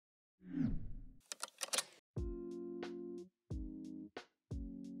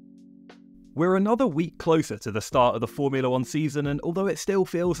We're another week closer to the start of the Formula 1 season, and although it still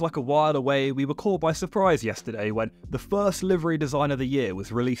feels like a while away, we were caught by surprise yesterday when the first livery design of the year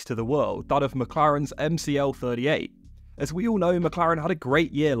was released to the world, that of McLaren's MCL38. As we all know, McLaren had a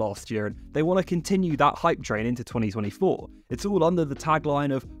great year last year, and they want to continue that hype train into 2024. It's all under the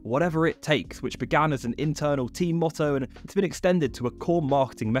tagline of "whatever it takes," which began as an internal team motto, and it's been extended to a core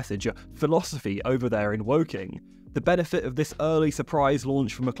marketing message, a philosophy over there in Woking. The benefit of this early surprise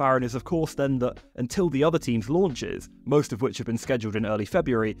launch for McLaren is of course then that until the other team's launches, most of which have been scheduled in early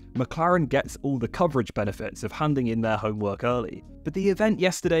February, McLaren gets all the coverage benefits of handing in their homework early. But the event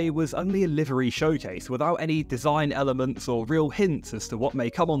yesterday was only a livery showcase without any design elements or real hints as to what may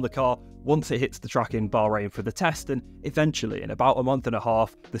come on the car once it hits the track in Bahrain for the test and eventually, in about a month and a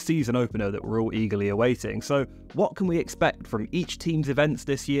half, the season opener that we're all eagerly awaiting. So what can we expect from each team's events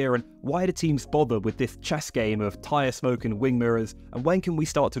this year, and why do teams bother with this chess game of tyre smoke and wing mirrors, and when can we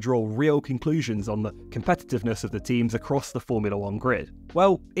start to draw real conclusions on the competitiveness of the teams across the Formula 1 grid?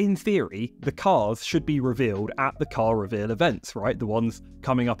 Well, in theory, the cars should be revealed at the car reveal events, right? The ones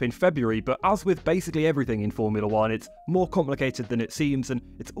coming up in February, but as with basically everything in Formula 1, it's more complicated than it seems, and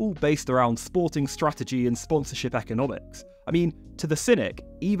it's all based around sporting strategy and sponsorship economics. I mean, to the cynic,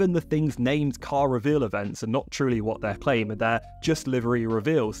 even the things named car reveal events are not truly what they claim, and they're just livery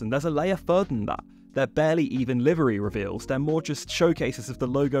reveals, and there's a layer further than that. They're barely even livery reveals, they're more just showcases of the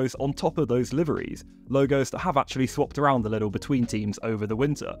logos on top of those liveries, logos that have actually swapped around a little between teams over the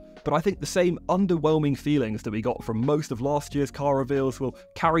winter. But I think the same underwhelming feelings that we got from most of last year's car reveals will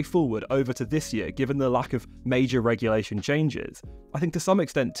carry forward over to this year given the lack of major regulation changes. I think to some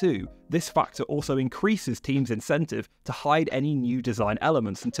extent too, this factor also increases teams' incentive to hide any new design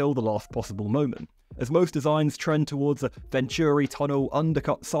elements until the last possible moment. As most designs trend towards a Venturi tunnel,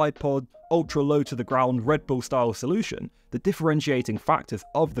 undercut side pod, ultra low to the ground Red Bull style solution, the differentiating factors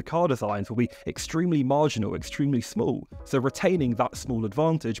of the car designs will be extremely marginal, extremely small, so retaining that small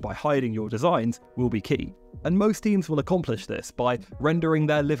advantage by hiding your designs will be key. And most teams will accomplish this by rendering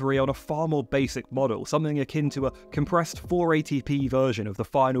their livery on a far more basic model, something akin to a compressed 480p version of the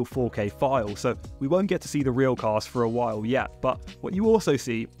final 4K file, so we won't get to see the real cars for a while yet. But what you also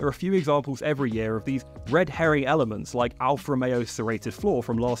see are a few examples every year of these red herring elements like Alfa Romeo's serrated floor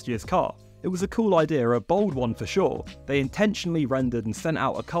from last year's car. It was a cool idea, a bold one for sure. They intentionally rendered and sent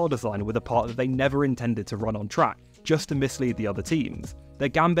out a car design with a part that they never intended to run on track, just to mislead the other teams. Their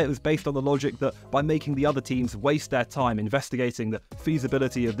gambit was based on the logic that by making the other teams waste their time investigating the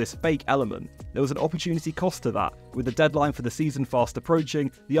feasibility of this fake element, there was an opportunity cost to that. With the deadline for the season fast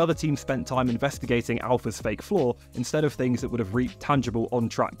approaching, the other team spent time investigating Alfa's fake flaw instead of things that would have reaped tangible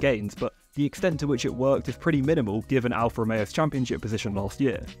on-track gains, but the extent to which it worked is pretty minimal given Alfa Romeo's championship position last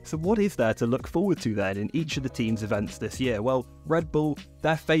year. So what is there to look forward to then in each of the team's events this year? Well, Red Bull,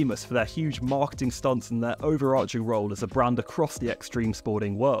 they're famous for their huge marketing stunts and their overarching role as a brand across the extreme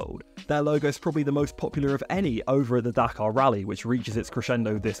sporting world. Their logo is probably the most popular of any over at the Dakar Rally, which reaches its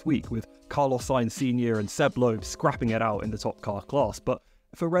crescendo this week, with Carlos Sainz Sr. and Seb Loeb scrapping it out in the top car class. But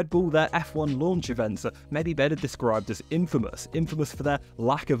for Red Bull, their F1 launch events are maybe better described as infamous for their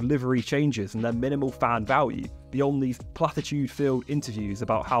lack of livery changes and their minimal fan value, beyond these platitude-filled interviews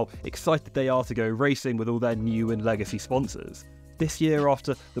about how excited they are to go racing with all their new and legacy sponsors. This year,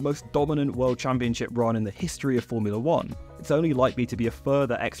 after the most dominant World Championship run in the history of Formula 1, it's only likely to be a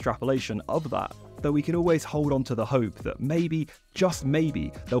further extrapolation of that, though we can always hold on to the hope that maybe, just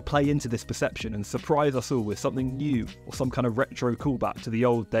maybe, they'll play into this perception and surprise us all with something new or some kind of retro callback to the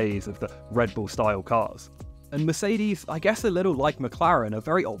old days of the Red Bull style cars. And Mercedes, I guess a little like McLaren, are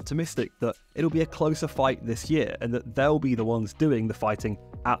very optimistic that it'll be a closer fight this year and that they'll be the ones doing the fighting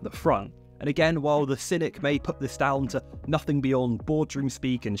at the front. And again, while the cynic may put this down to nothing beyond boardroom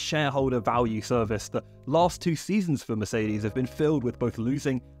speak and shareholder value service, the last two seasons for Mercedes have been filled with both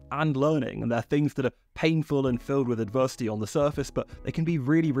losing and learning, and they're things that are painful and filled with adversity on the surface, but they can be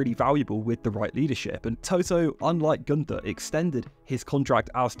really, really valuable with the right leadership. And Toto, unlike Gunther, extended his contract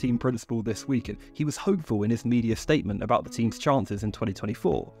as team principal this week, and he was hopeful in his media statement about the team's chances in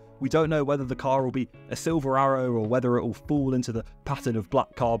 2024. We don't know whether the car will be a silver arrow or whether it will fall into the pattern of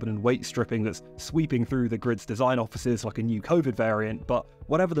black carbon and weight stripping that's sweeping through the grid's design offices like a new COVID variant, but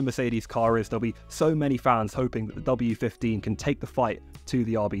whatever the Mercedes car is, there'll be so many fans hoping that the W15 can take the fight to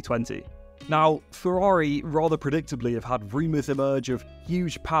the RB20. Now, Ferrari rather predictably have had rumours emerge of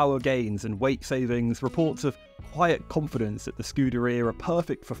huge power gains and weight savings, reports of quiet confidence that the Scuderia are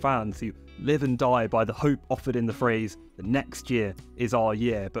perfect for fans who live and die by the hope offered in the phrase, "the next year is our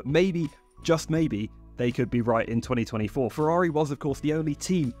year." But maybe, just maybe, they could be right in 2024. Ferrari was, of course, the only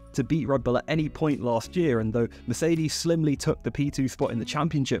team to beat Red Bull at any point last year, and though Mercedes slimly took the P2 spot in the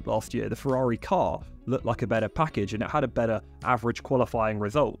championship last year, the Ferrari car looked like a better package and it had a better average qualifying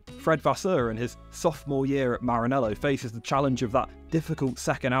result. Fred Vasseur in his sophomore year at Maranello faces the challenge of that difficult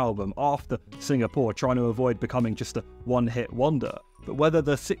second album after Singapore, trying to avoid becoming just a one-hit wonder. But whether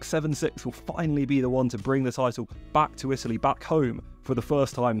the 676 will finally be the one to bring the title back to Italy, back home, for the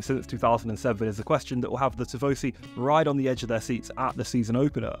first time since 2007 is a question that will have the Tifosi right on the edge of their seats at the season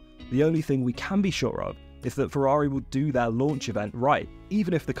opener. The only thing we can be sure of is that Ferrari will do their launch event right.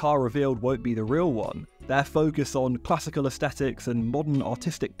 Even if the car revealed won't be the real one, their focus on classical aesthetics and modern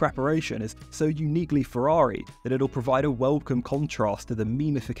artistic preparation is so uniquely Ferrari that it'll provide a welcome contrast to the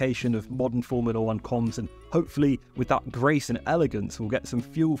memification of modern Formula 1 comms, and hopefully with that grace and elegance we'll get some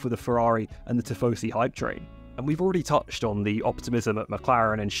fuel for the Ferrari and the Tifosi hype train. And we've already touched on the optimism at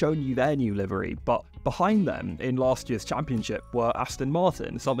McLaren and shown you their new livery, but behind them in last year's championship were Aston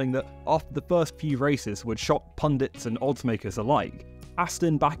Martin, something that after the first few races would shock pundits and oddsmakers alike.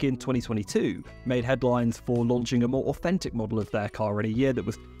 Aston back in 2022 made headlines for launching a more authentic model of their car in a year that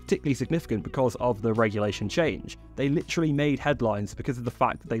was particularly significant because of the regulation change. They literally made headlines because of the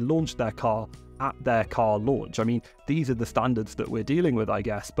fact that they launched their car at their car launch. I mean, these are the standards that we're dealing with, I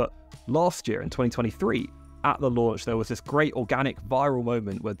guess, but last year in 2023, at the launch, there was this great organic viral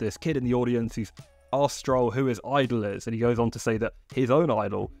moment where this kid in the audience who's asked Stroll who his idol is, and he goes on to say that his own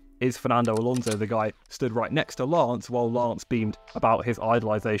idol is Fernando Alonso. The guy stood right next to Lance while Lance beamed about his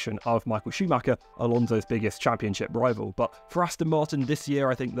idolisation of Michael Schumacher, Alonso's biggest championship rival. But for Aston Martin this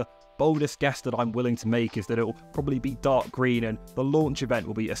year, I think the boldest guess that I'm willing to make is that it will probably be dark green, and the launch event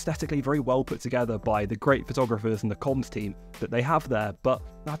will be aesthetically very well put together by the great photographers and the comms team that they have there, but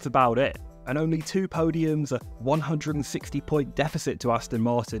that's about it. And only 2 podiums, a 160-point deficit to Aston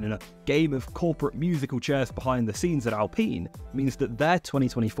Martin, and a game of corporate musical chairs behind the scenes at Alpine means that their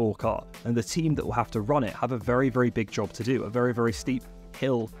 2024 car and the team that will have to run it have a very, very big job to do, a very, very steep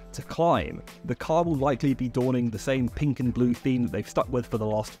hill to climb. The car will likely be donning the same pink and blue theme that they've stuck with for the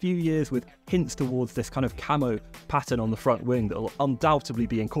last few years, with hints towards this kind of camo pattern on the front wing that will undoubtedly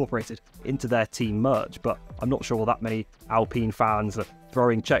be incorporated into their team merch, but I'm not sure that many Alpine fans are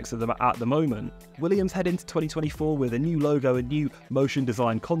throwing checks at them at the moment. Williams head into 2024 with a new logo and new motion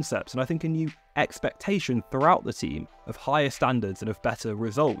design concepts, and I think a new expectation throughout the team of higher standards and of better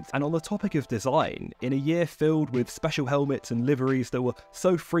results. And on the topic of design, in a year filled with special helmets and liveries that were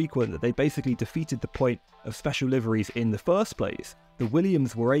so frequent that they basically defeated the point of special liveries in the first place, the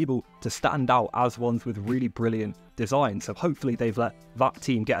Williams were able to stand out as ones with really brilliant design. So hopefully they've let that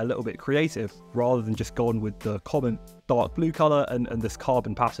team get a little bit creative rather than just gone with the common dark blue colour and this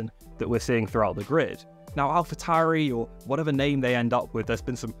carbon pattern that we're seeing throughout the grid. Now AlphaTauri, or whatever name they end up with, there's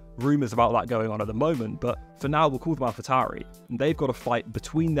been some rumours about that going on at the moment, but for now we'll call them AlphaTauri, and they've got a fight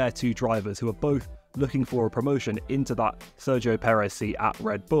between their 2 drivers who are both looking for a promotion into that Sergio Perez seat at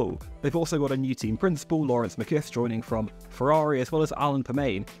Red Bull. They've also got a new team principal, Lawrence McKiss, joining from Ferrari, as well as Alan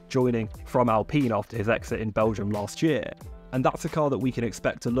Permain joining from Alpine after his exit in Belgium last year. And that's a car that we can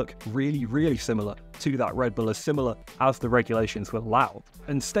expect to look really, really similar to that Red Bull, as similar as the regulations will allow.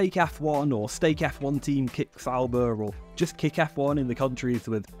 And Stake F1 or Stake F1 Team Kick Sauber, or just Kick F1 in the countries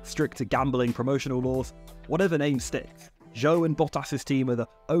with stricter gambling promotional laws, whatever name sticks. Zhou and Bottas's team are the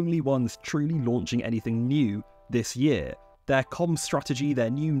only ones truly launching anything new this year. Their comms strategy, their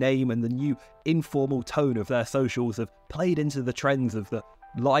new name, and the new informal tone of their socials have played into the trends of the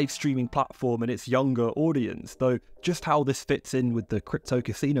live streaming platform and its younger audience, though just how this fits in with the crypto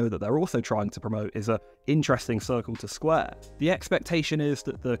casino that they're also trying to promote is an interesting circle to square. The expectation is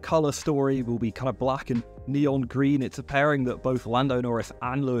that the colour story will be kind of black and neon green. It's a pairing that both Lando Norris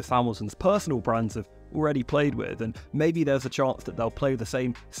and Lewis Hamilton's personal brands have already played with, and maybe there's a chance that they'll play the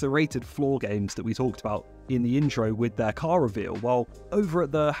same serrated floor games that we talked about in the intro with their car reveal, while over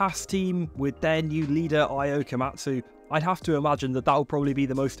at the Haas team with their new leader Io Komatsu, I'd have to imagine that that'll probably be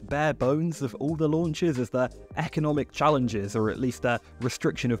the most bare bones of all the launches as their economic challenges, or at least their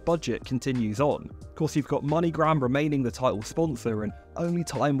restriction of budget, continues on. Of course, you've got MoneyGram remaining the title sponsor, and only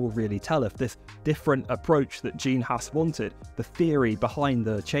time will really tell if this different approach that Gene Haas wanted, the theory behind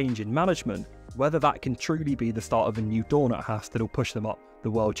the change in management, whether that can truly be the start of a new dawn at Haas that'll push them up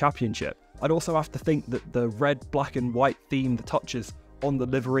the World Championship. I'd also have to think that the red, black and white theme that touches on the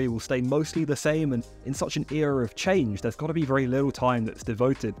livery will stay mostly the same, and in such an era of change, there's got to be very little time that's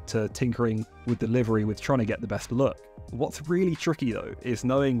devoted to tinkering with the livery with trying to get the best look. What's really tricky though is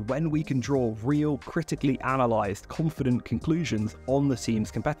knowing when we can draw real, critically analysed, confident conclusions on the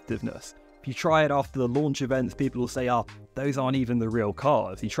team's competitiveness. If you try it after the launch events, people will say, oh, those aren't even the real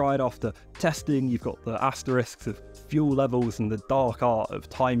cars. You try it after testing, you've got the asterisks of fuel levels and the dark art of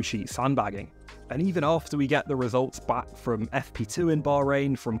timesheet sandbagging. And even after we get the results back from FP2 in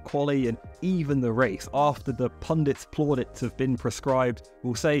Bahrain, from quali and even the race, after the pundits' plaudits have been prescribed,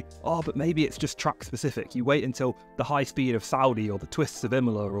 we'll say, oh, but maybe it's just track specific. You wait until the high speed of Saudi or the twists of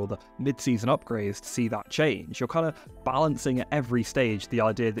Imola or the mid-season upgrades to see that change. You're kind of balancing at every stage the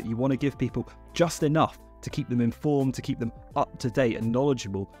idea that you want to give people just enough to keep them informed, to keep them up to date and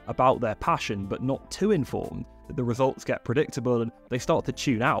knowledgeable about their passion, but not too informed that the results get predictable and they start to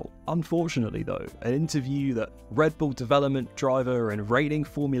tune out. Unfortunately though, an interview that Red Bull development driver and reigning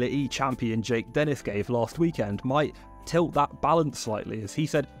Formula E champion Jake Dennis gave last weekend might tilt that balance slightly, as he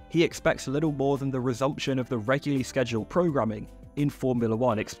said he expects a little more than the resumption of the regularly scheduled programming in Formula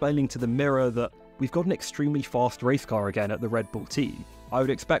 1, explaining to the Mirror that we've got an extremely fast race car again at the Red Bull team. I would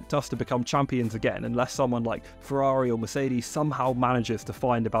expect us to become champions again unless someone like Ferrari or Mercedes somehow manages to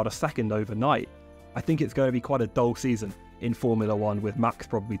find about a second overnight. I think it's going to be quite a dull season in Formula 1 with Max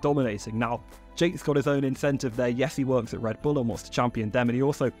probably dominating. Now, Jake's got his own incentive there. Yes, he works at Red Bull and wants to champion them, and he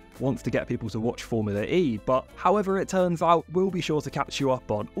also wants to get people to watch Formula E, but however it turns out, we'll be sure to catch you up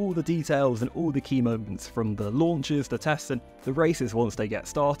on all the details and all the key moments from the launches, the tests and the races once they get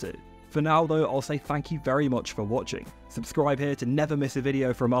started. For now though, I'll say thank you very much for watching. Subscribe here to never miss a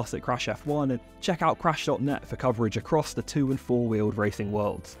video from us at Crash F1, and check out crash.net for coverage across the 2- and 4-wheeled racing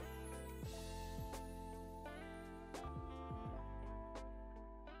worlds.